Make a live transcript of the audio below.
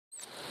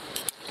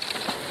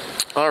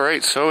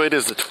Alright, so it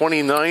is the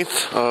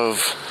 29th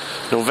of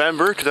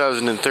November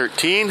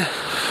 2013,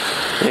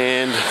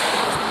 and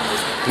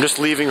I'm just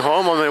leaving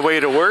home on my way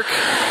to work.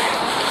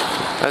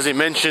 As I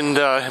mentioned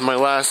in my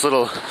last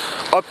little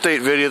update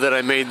video that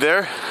I made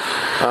there,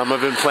 I've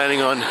been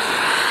planning on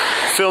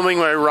filming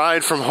my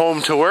ride from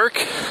home to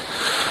work,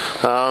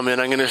 and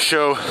I'm going to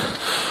show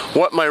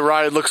what my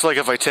ride looks like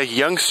if I take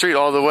Yonge Street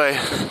all the way,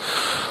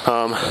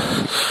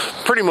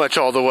 pretty much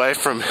all the way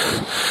from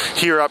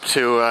here up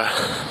to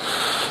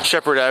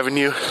Sheppard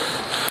Avenue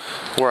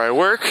where I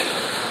work.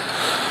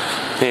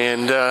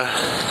 And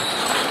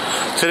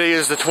today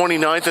is the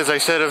 29th, as I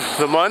said, of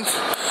the month,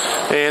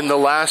 and the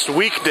last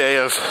weekday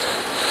of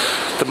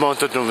the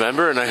month of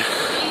November, and I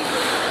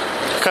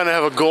kind of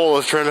have a goal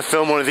of trying to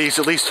film one of these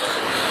at least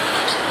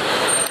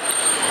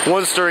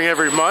once during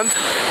every month.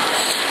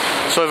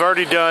 So I've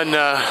already done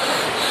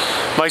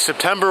my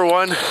September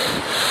one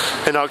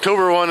and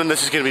October one, and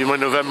this is going to be my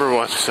November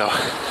one, so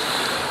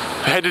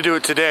I had to do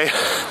it today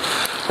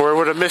or I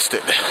would have missed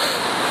it.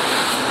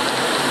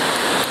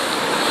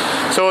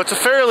 So it's a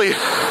fairly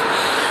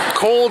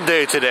cold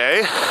day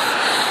today.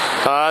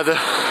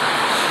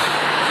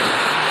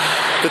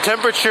 The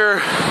temperature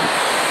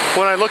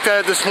when I looked at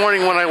it this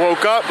morning when I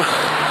woke up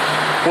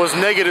was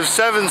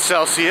 -7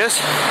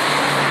 Celsius.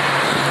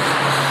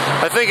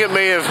 I think it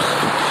may have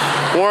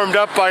warmed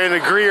up by a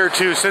degree or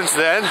two since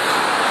then.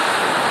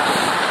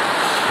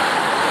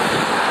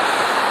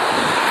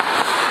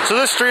 So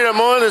this street I'm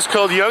on is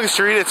called Yonge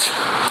Street. It's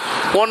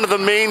one of the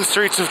main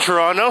streets of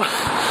Toronto.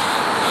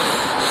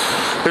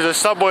 There's a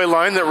subway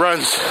line that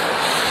runs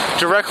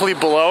directly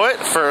below it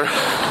for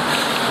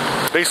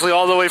basically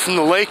all the way from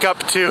the lake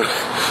up to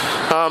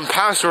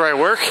past where I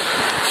work.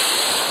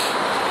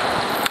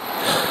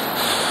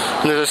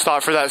 And there's a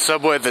stop for that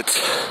subway that's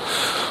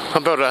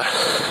about a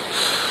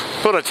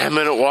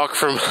 10-minute walk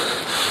from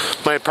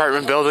my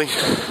apartment building.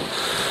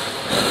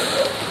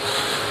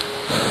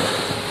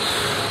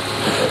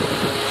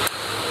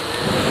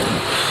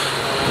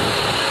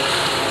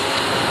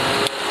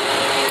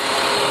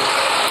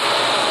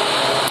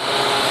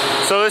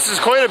 So this is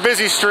quite a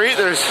busy street.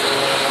 There's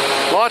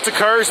lots of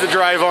cars that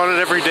drive on it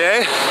every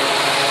day.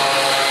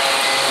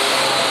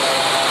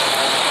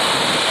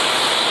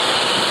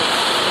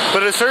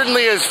 But it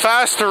certainly is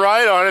fast to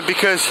ride on it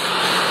because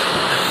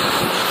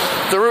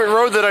the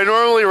road that I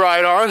normally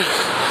ride on,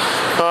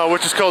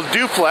 which is called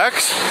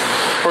Duplex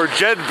or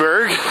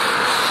Jedburgh,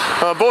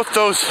 both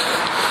those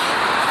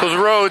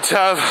roads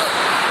have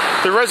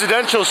the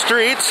residential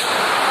streets.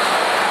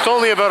 It's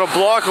only about a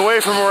block away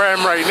from where I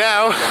am right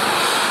now,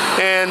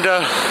 and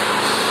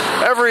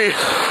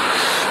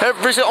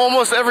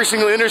almost every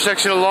single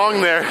intersection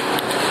along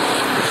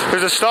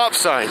there's a stop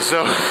sign.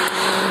 So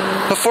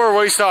a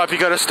four-way stop you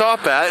got to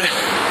stop at,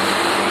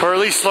 or at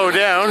least slow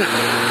down.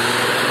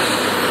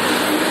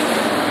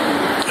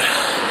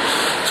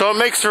 So it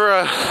makes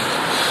for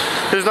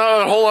there's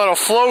not a whole lot of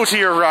flow to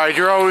your ride.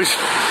 You're always,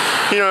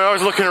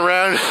 always looking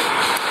around,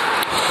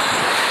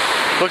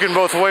 looking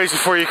both ways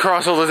before you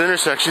cross all those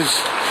intersections.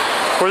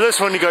 Where this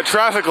one, you got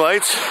traffic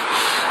lights,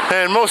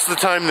 and most of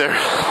the time they're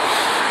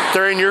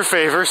in your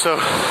favor. So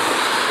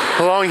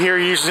along here,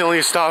 you usually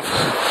only stop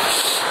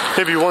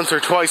maybe once or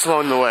twice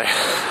along the way.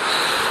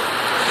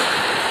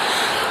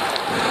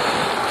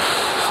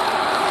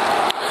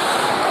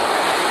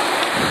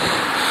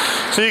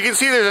 So you can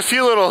see there's a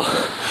few little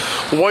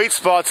white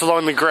spots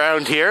along the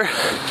ground here.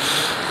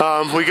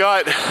 We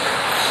got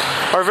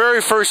our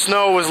very first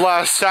snow was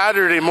last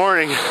Saturday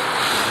morning,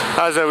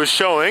 as I was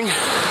showing.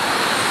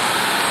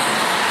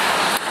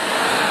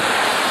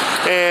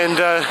 And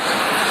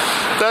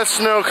that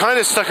snow kind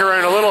of stuck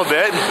around a little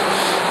bit.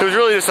 It was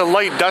really just a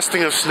light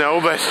dusting of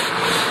snow, but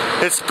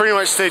it's pretty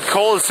much stayed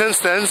cold since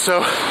then,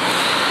 so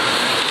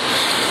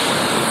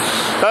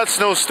that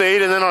snow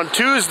stayed. And then on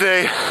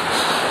Tuesday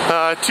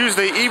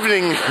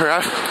evening, we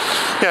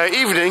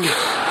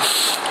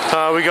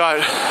got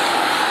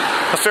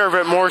a fair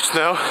bit more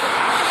snow.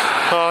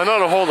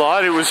 Not a whole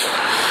lot. It was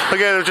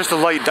just a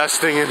light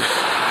dusting, and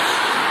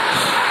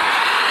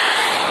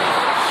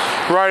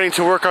riding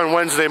to work on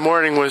Wednesday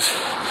morning was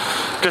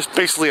just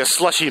basically a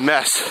slushy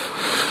mess.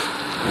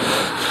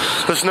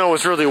 The snow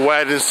was really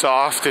wet and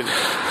soft and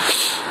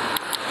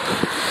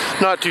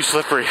not too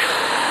slippery.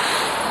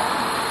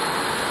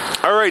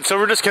 Alright, so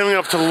we're just coming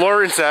up to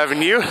Lawrence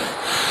Avenue.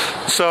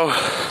 So,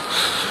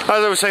 as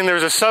I was saying,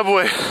 there's a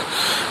subway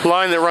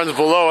line that runs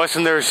below us,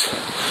 and there's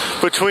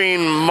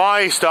between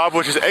my stop,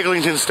 which is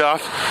Eglinton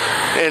stop,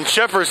 and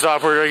Sheppard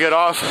stop, where I get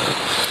off,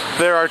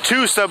 there are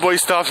two subway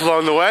stops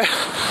along the way.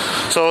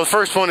 So the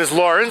first one is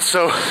Lawrence,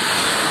 so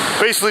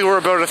basically we're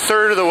about a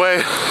third of the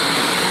way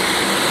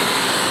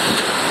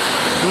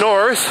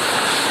north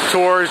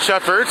towards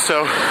Sheppard.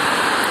 So,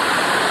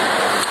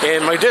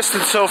 and my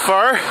distance so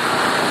far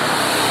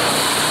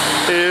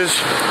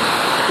is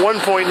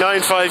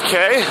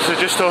 1.95k, so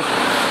just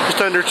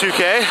under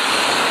 2k.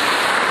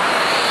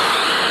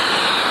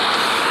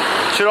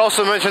 Should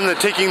also mention that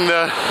taking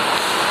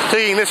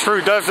this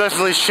route does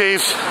definitely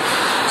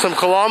some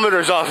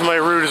kilometers off of my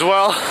route as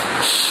well,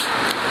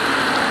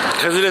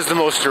 because it is the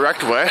most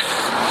direct way.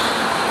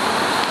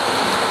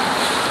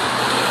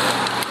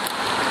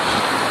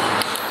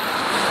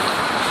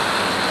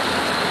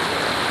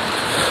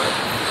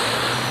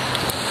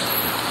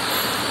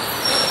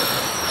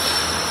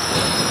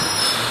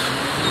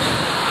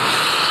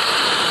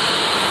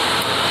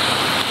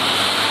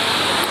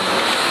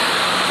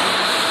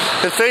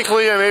 And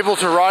thankfully I'm able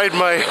to ride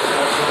my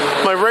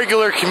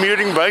regular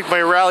commuting bike,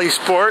 my Rally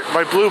Sport,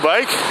 my blue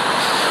bike.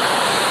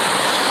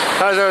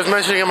 As I was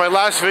mentioning in my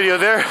last video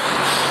there,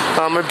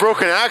 I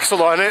broke an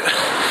axle on it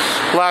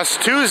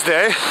last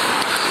Tuesday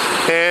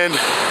and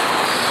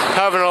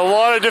having a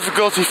lot of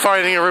difficulty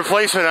finding a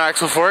replacement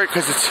axle for it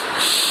because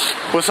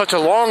it was such a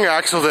long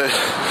axle that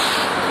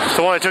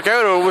the one I took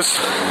out of was,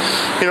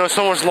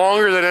 so much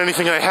longer than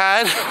anything I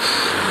had.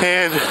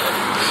 And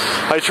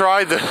I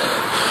tried the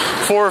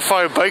 4 or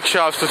 5 bike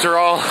shops, but they're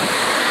all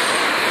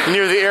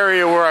near the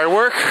area where I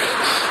work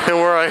and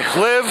where I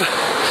live,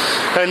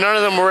 and none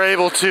of them were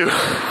able to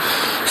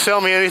sell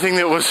me anything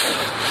that was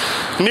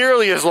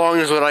nearly as long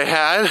as what I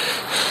had.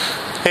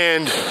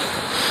 And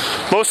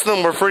most of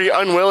them were pretty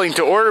unwilling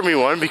to order me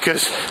one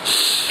because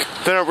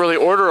they don't really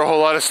order a whole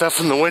lot of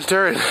stuff in the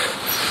winter, and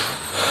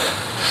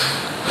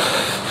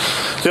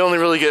they only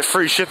really get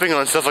free shipping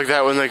on stuff like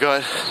that when they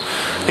got,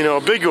 a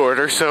big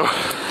order. So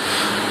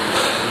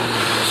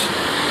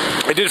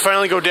I did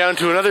finally go down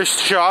to another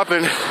shop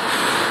and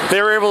they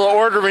were able to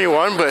order me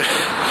one, but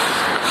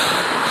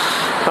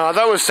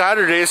that was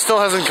Saturday. It still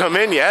hasn't come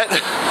in yet.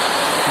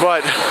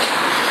 But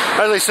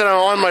as I said, I'm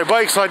on my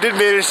bike, so I did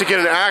manage to get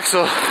an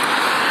axle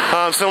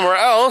somewhere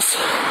else.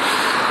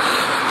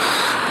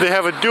 They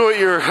have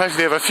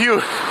they have a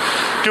few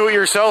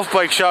do-it-yourself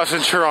bike shops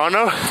in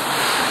Toronto,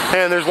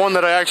 and there's one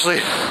that I actually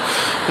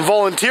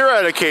volunteer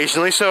at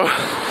occasionally. So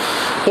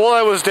while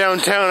I was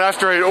downtown,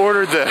 after I'd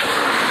ordered the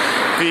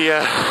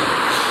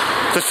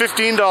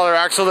 $15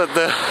 axle that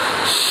the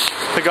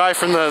guys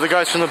from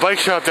the bike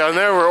shop down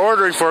there were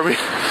ordering for me,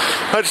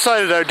 I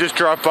decided I'd just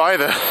drop by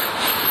the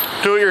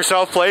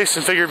do-it-yourself place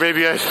and figured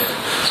maybe I'd,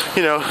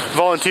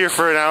 volunteer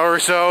for an hour or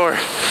so, or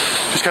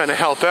just kind of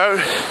help out.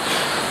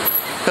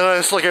 And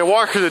I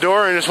walked through the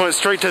door and just went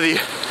straight to the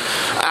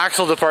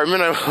axle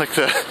department.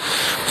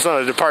 It's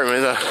not a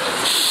department,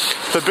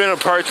 the bin of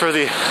parts where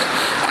the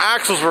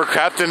axles were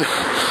kept. And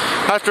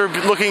after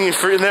looking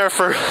in there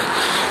for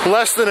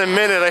less than a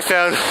minute, I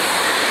found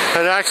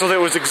an axle that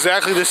was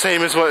exactly the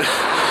same as what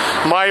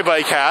my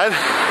bike had.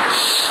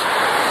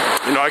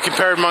 I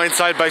compared mine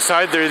side by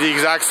side. They're the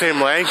exact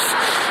same length,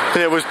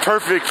 and it was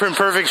perfect, in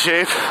perfect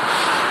shape,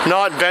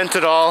 not bent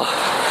at all,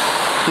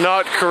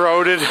 not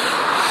corroded.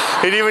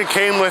 It even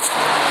came with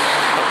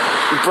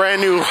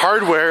brand new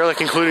hardware,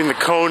 including the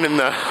cone and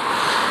the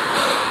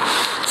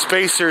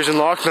spacers and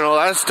lock and all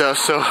that stuff.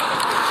 So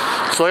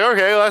it's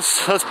okay,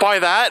 let's buy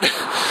that,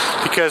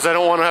 because I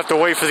don't want to have to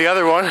wait for the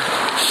other one.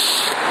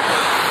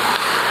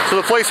 So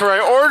the place where I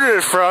ordered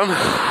it from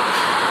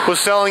was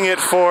selling it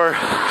for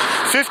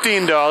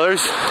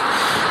 $15,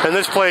 and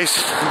this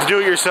place, the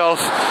do-it-yourself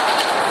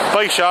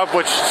bike shop,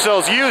 which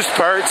sells used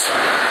parts,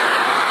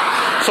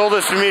 sold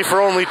it to me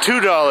for only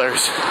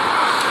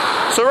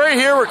 $2. So right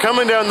here we're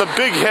coming down the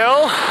big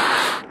hill.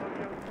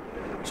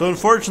 So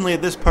unfortunately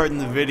at this part in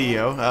the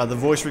video, the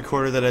voice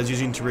recorder that I was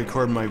using to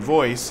record my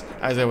voice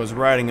as I was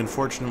riding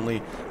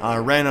unfortunately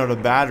ran out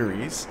of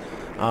batteries.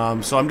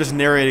 So I'm just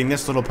narrating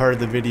this little part of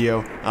the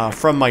video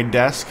from my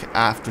desk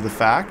after the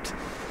fact.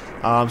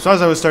 So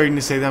as I was starting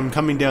to say that, I'm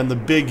coming down the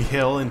big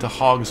hill into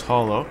Hog's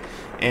Hollow,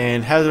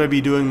 and as I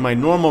be doing my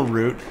normal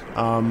route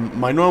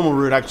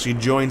actually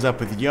joins up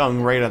with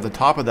Yonge right at the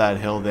top of that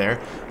hill there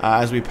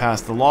as we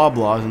pass the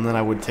Loblaws, and then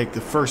I would take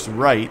the first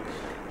right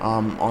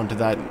onto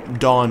that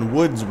Dawn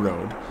Woods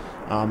Road.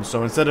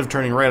 So instead of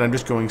turning right, I'm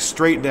just going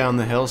straight down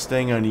the hill,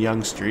 staying on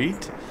Yonge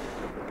Street.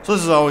 So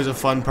this is always a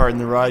fun part in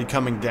the ride,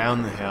 coming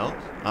down the hill.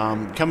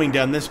 Coming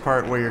down this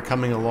part where you're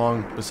coming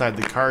along beside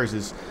the cars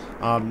is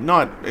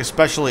not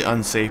especially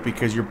unsafe,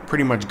 because you're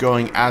pretty much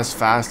going as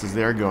fast as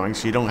they're going,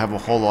 so you don't have a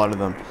whole lot of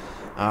them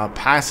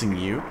passing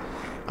you.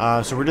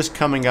 So we're just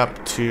coming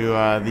up to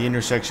the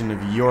intersection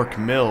of York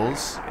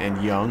Mills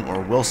and Yonge,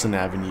 or Wilson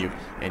Avenue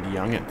and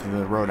Yonge.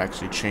 The road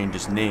actually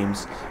changes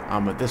names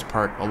at this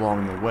part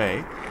along the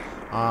way.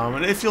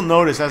 And if you'll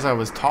notice, as I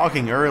was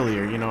talking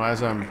earlier,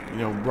 as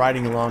I'm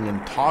riding along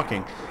and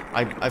talking,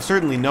 I've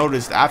certainly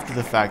noticed after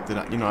the fact that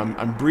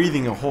I'm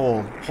breathing a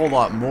whole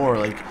lot more.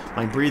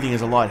 My breathing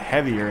is a lot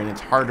heavier, and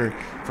it's harder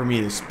for me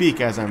to speak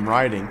as I'm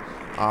riding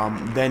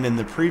than in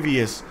the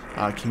previous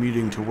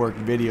commuting to work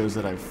videos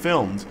that I've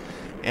filmed.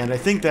 And I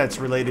think that's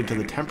related to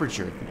the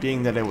temperature,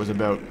 being that it was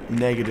about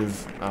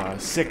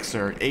 -6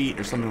 or 8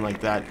 or something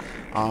like that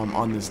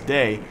on this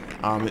day.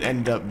 It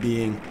ended up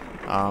being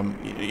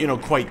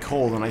quite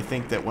cold, and I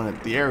think that when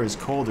the air is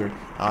colder,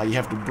 you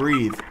have to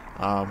breathe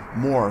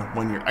more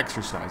when you're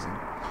exercising.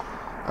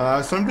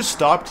 So I'm just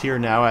stopped here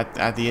now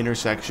at the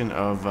intersection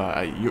of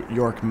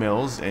York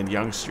Mills and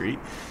Yonge Street,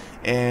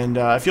 And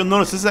if you'll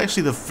notice, this is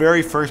actually the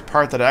very first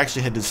part that I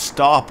actually had to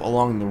stop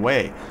along the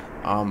way.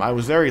 I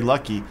was very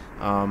lucky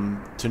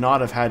to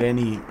not have had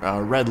any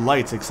red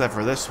lights except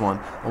for this one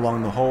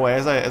along the whole way.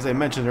 As I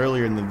mentioned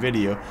earlier in the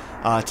video,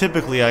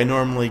 typically I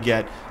normally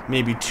get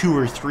maybe 2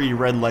 or 3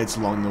 red lights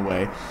along the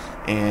way,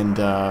 and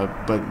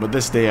but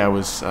this day I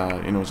was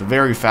it was a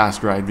very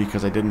fast ride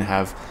because I didn't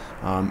have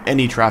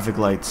any traffic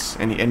lights,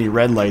 any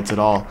red lights at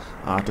all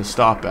to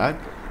stop at.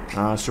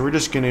 So we're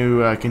just going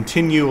to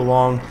continue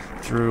along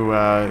through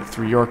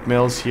York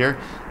Mills here.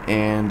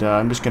 And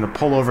I'm just going to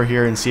pull over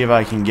here and see if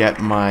I can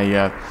get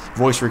my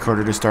voice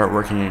recorder to start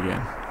working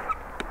again.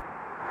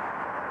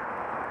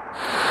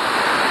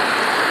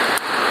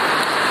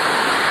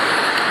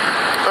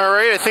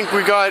 Alright, I think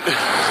we got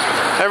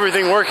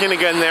everything working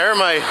again there.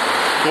 My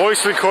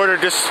voice recorder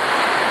just,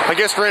 I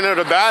guess, ran out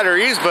of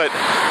batteries, but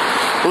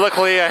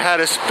luckily I had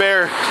a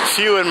spare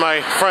few in my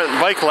front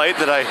bike light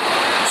that I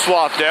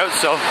swapped out,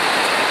 so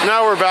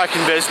now we're back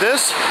in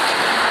business.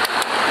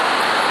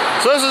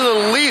 So this is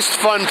the least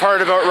fun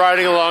part about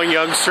riding along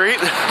Yonge Street.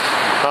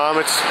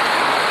 It's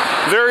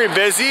very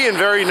busy and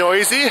very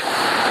noisy.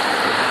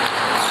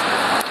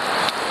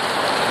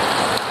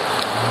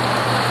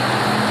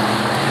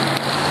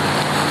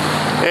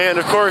 And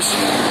of course,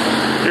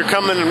 you're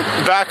coming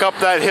back up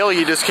that hill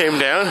you just came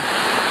down.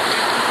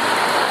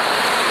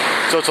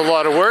 So it's a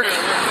lot of work.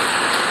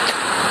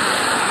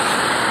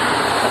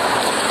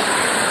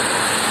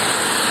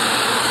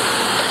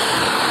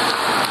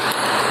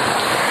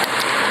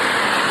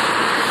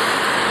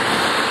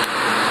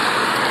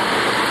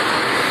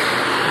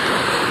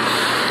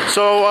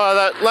 So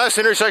that last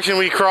intersection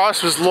we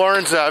crossed was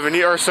Lawrence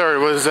Avenue, or sorry,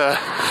 was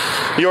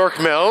York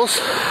Mills.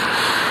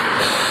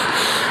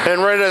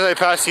 And right as I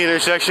passed the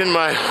intersection,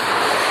 my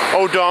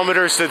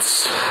odometer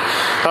sits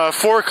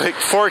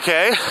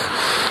 4K.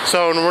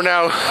 So we're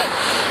now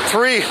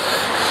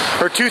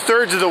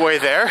 2/3 of the way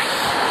there.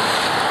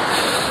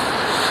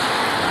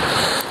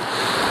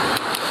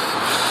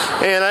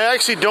 And I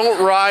actually don't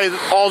ride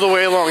all the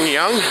way along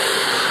Yonge.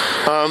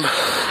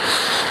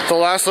 The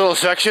last little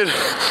section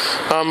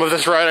of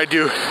this ride I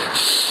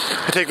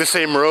take the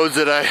same roads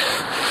that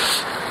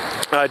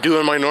I do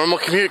in my normal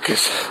commute,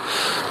 because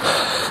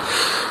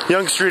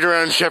Yonge Street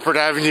around Sheppard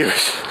Avenue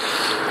is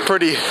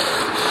pretty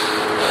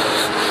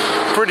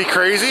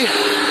crazy.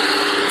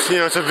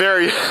 So, it's a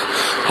very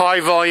high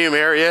volume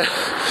area.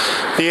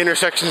 The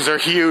intersections are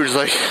huge,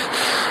 like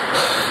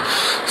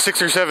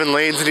 6 or 7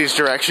 lanes in each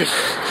direction.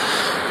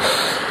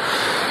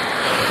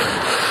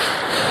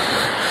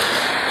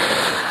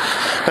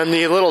 And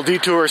the little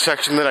detour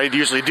section that I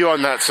usually do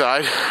on that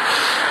side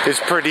is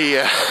pretty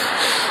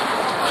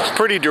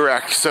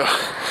direct, so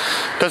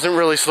doesn't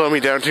really slow me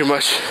down too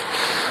much.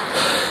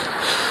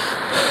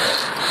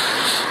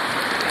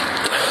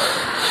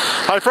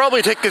 I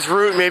probably take this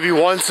route maybe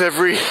once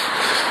every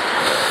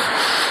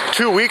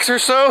 2 weeks or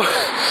so,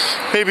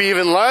 maybe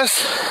even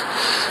less.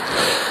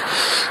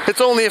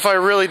 It's only if I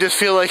really just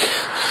feel like,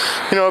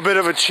 a bit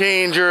of a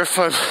change, or if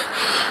I'm,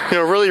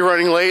 really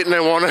running late and I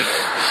want to,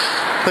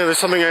 there's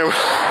something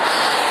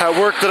at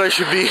work that I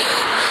should be,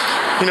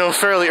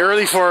 fairly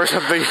early for or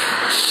something.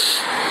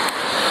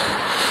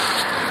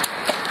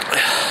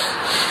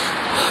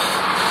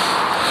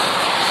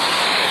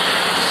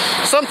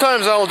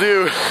 Sometimes I'll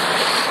do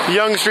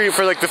Yonge Street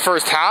for like the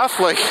first half,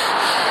 like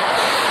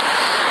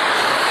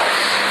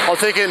I'll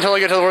take it until I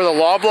get to where the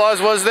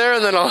Loblaws was there,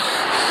 and then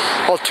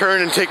I'll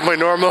turn and take my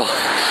normal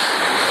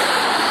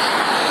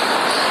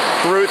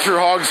route through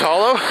Hogs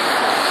Hollow.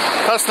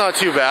 That's not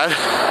too bad.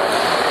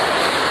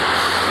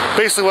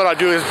 Basically what I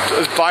do is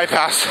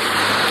bypass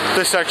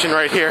this section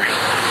right here.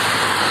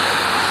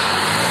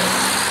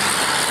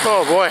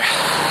 Oh boy.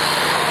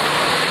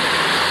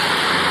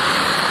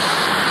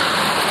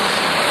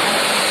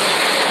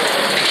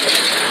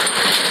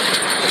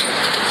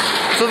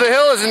 So the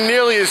hill isn't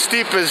nearly as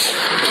steep as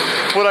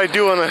what I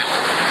do on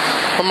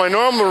my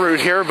normal route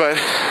here, but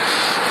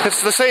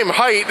it's the same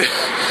height,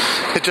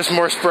 it's just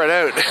more spread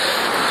out.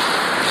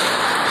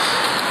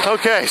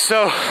 Okay,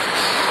 so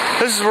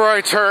this is where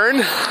I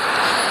turn.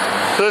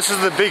 So this is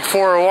the big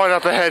 401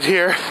 up ahead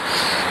here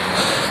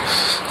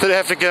that I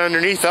have to get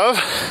underneath of.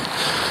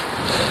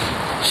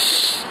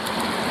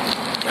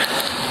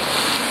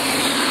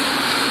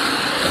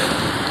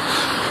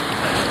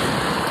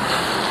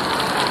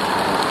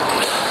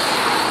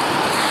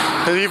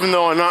 And even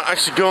though I'm not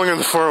actually going on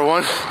the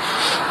 401,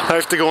 I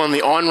have to go on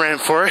the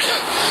on-ramp for it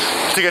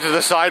to get to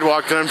the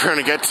sidewalk that I'm trying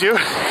to get to.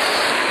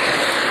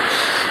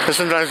 And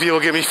sometimes people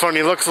give me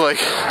funny looks like,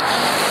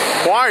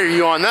 why are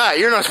you on that?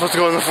 You're not supposed to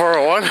go on the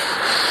 401.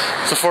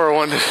 The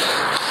 401 is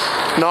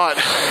not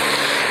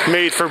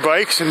made for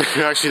bikes, and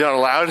you're actually not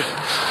allowed.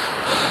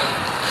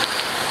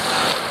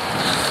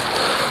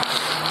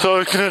 So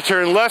we're gonna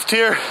turn left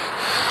here.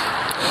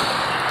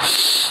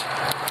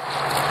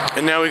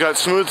 And now we got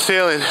smooth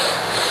sailing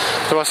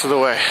the rest of the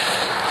way.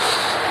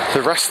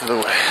 The rest of the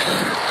way.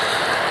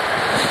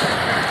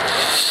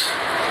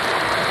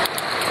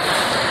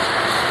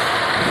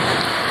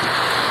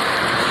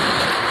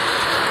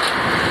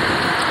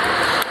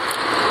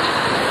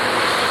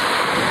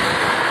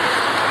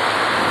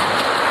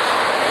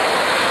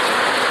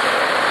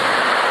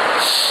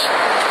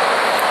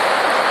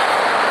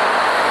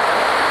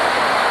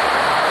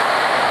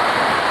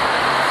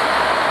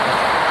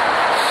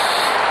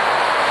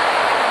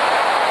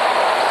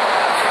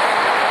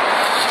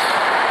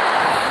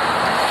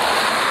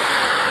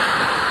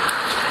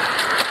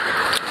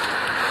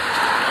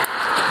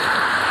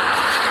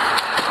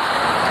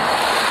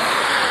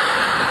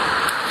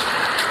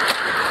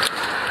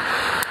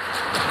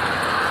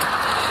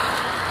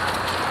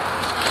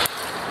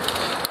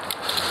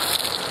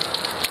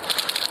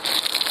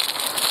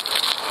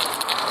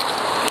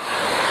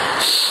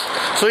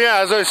 So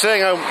yeah, as I was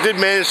saying, I did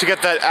manage to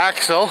get that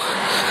axle,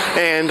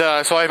 and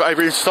so I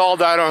installed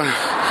that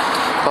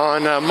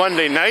on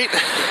Monday night.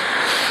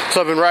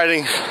 So I've been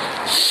riding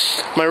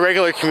my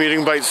regular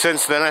commuting bike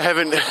since then. I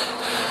haven't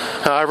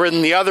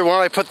ridden the other one.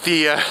 I put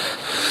the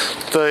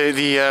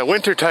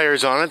winter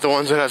tires on it, the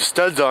ones that have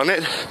studs on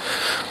it,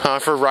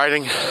 for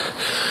riding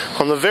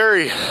on the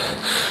very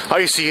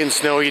icy and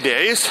snowy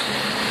days.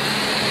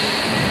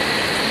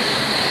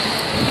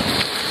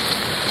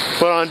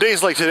 But on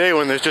days like today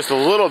when there's just a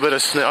little bit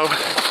of snow,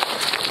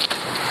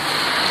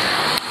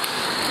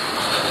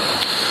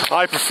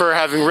 I prefer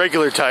having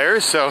regular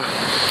tires, so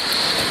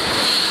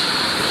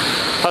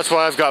that's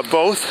why I've got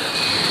both.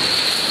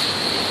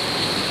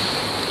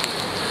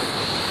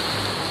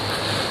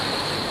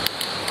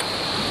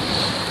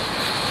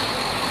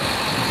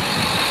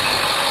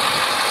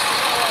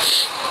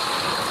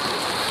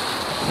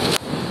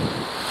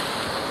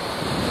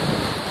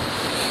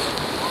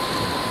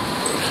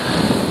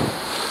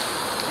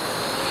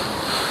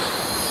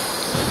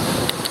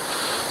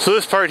 So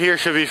this part here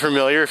should be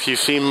familiar if you've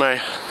seen my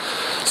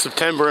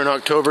September and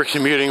October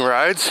commuting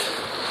rides.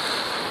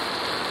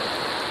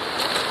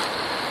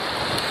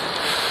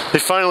 They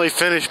finally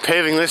finished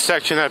paving this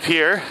section up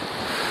here,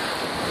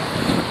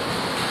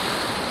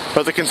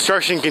 but the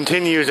construction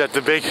continues at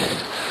the big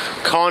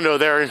condo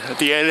there at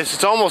the end.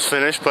 It's almost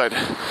finished, but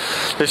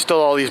there's still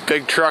all these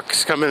big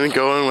trucks coming and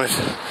going with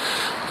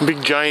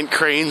big giant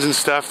cranes and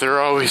stuff.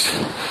 They're always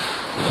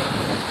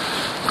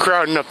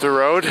crowding up the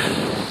road.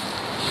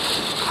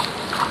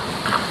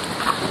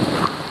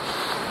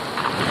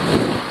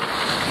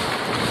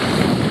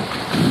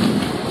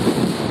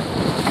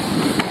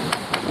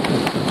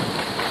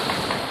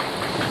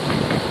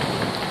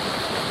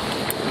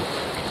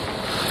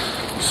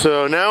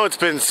 So now it's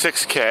been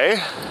 6K,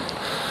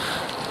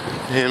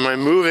 and my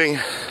moving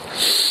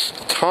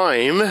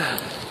time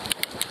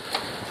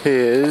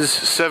is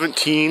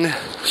 17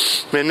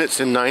 minutes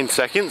and 9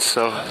 seconds,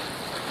 so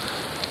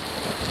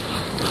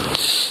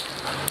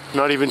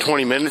not even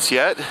 20 minutes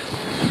yet.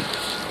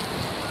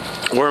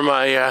 Where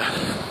my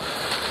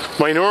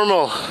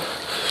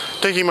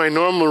taking my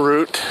normal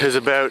route is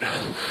about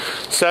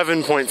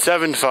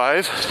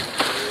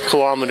 7.75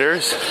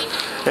 kilometers,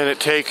 and it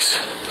takes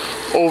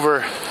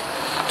over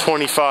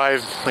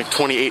 25, like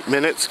 28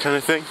 minutes kind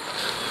of thing.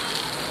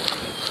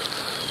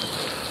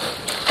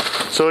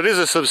 So it is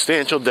a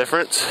substantial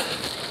difference.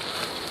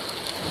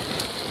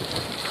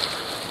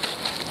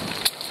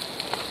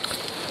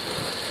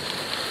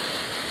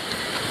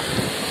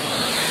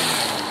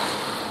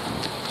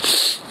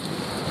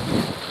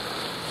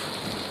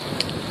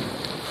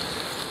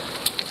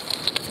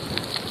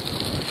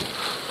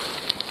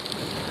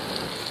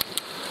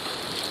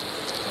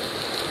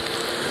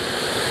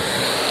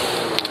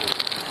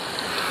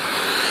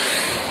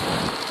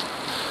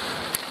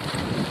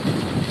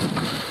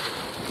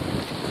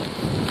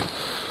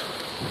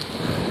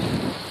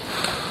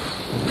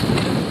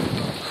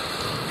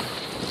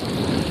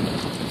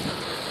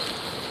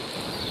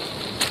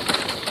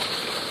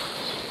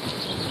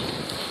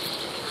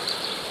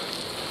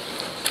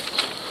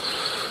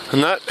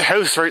 And that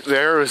house right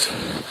there is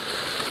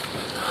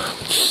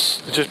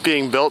just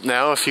being built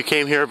now. If you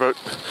came here about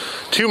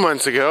 2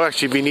 months ago,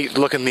 actually it'd be neat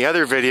to look in the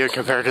other video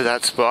compared to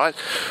that spot.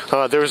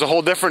 There was a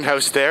whole different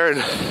house there,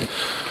 and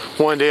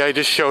one day I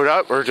just showed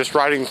up, or just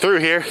riding through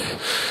here,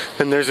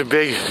 and there's a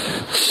big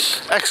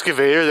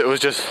excavator that was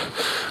just,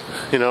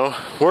 you know,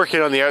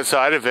 working on the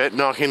outside of it,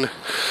 knocking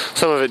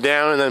some of it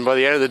down, and then by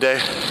the end of the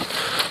day,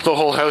 the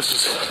whole house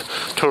was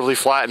totally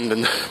flattened,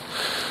 and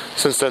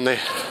since then they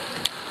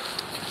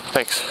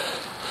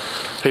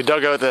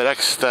dug out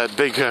that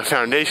big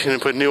foundation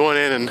and put a new one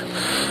in, and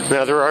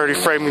now they're already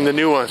framing the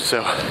new one, so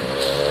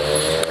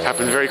it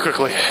happened very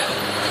quickly.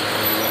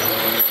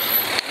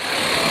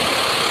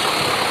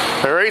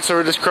 Alright, so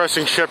we're just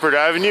crossing Sheppard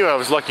Avenue. I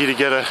was lucky to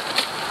get a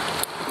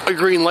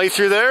green light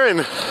through there,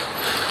 and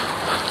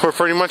we're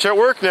pretty much at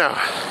work now.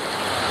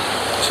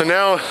 So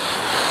now,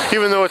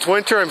 even though it's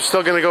winter, I'm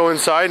still going to go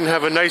inside and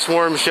have a nice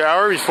warm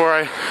shower before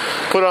I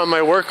put on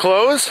my work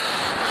clothes,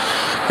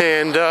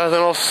 and then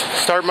I'll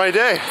start my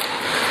day.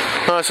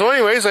 So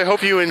anyways, I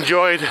hope you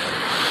enjoyed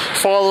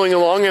following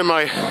along in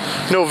my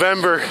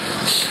November,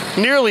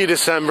 nearly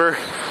December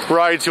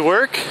ride to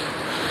work.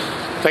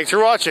 Thanks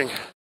for watching.